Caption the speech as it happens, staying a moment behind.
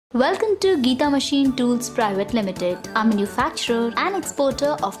Welcome to Geeta Machine Tools Private Limited, a manufacturer and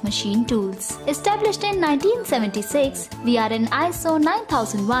exporter of machine tools. Established in 1976, we are an ISO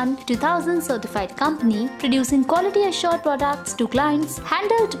 9001-2000 certified company producing quality assured products to clients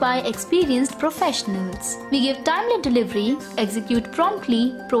handled by experienced professionals. We give timely delivery, execute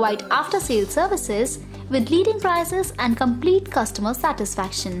promptly, provide after-sales services with leading prices and complete customer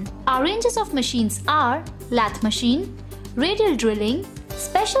satisfaction. Our ranges of machines are lathe machine, radial drilling,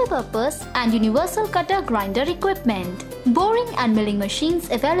 special purpose and universal cutter grinder equipment. Boring and milling machines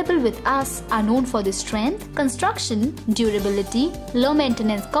available with us are known for their strength, construction, durability, low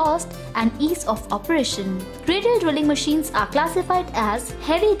maintenance cost and ease of operation. Radial drilling machines are classified as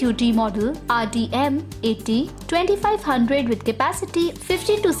heavy duty model RDM 80 2500 with capacity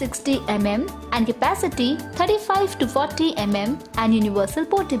 50 to 60 mm and capacity 35 to 40 mm and universal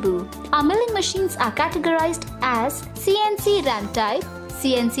portable. Our milling machines are categorized as CNC ram type,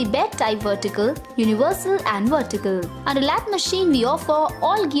 CNC bed type vertical, universal and vertical. Under lathe machine we offer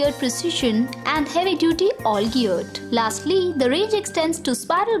all geared precision and heavy duty all geared. Lastly, the range extends to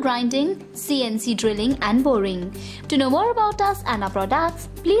spiral grinding, CNC drilling and boring. To know more about us and our products,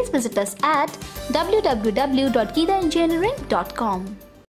 please visit us at www.geetaengineering.com.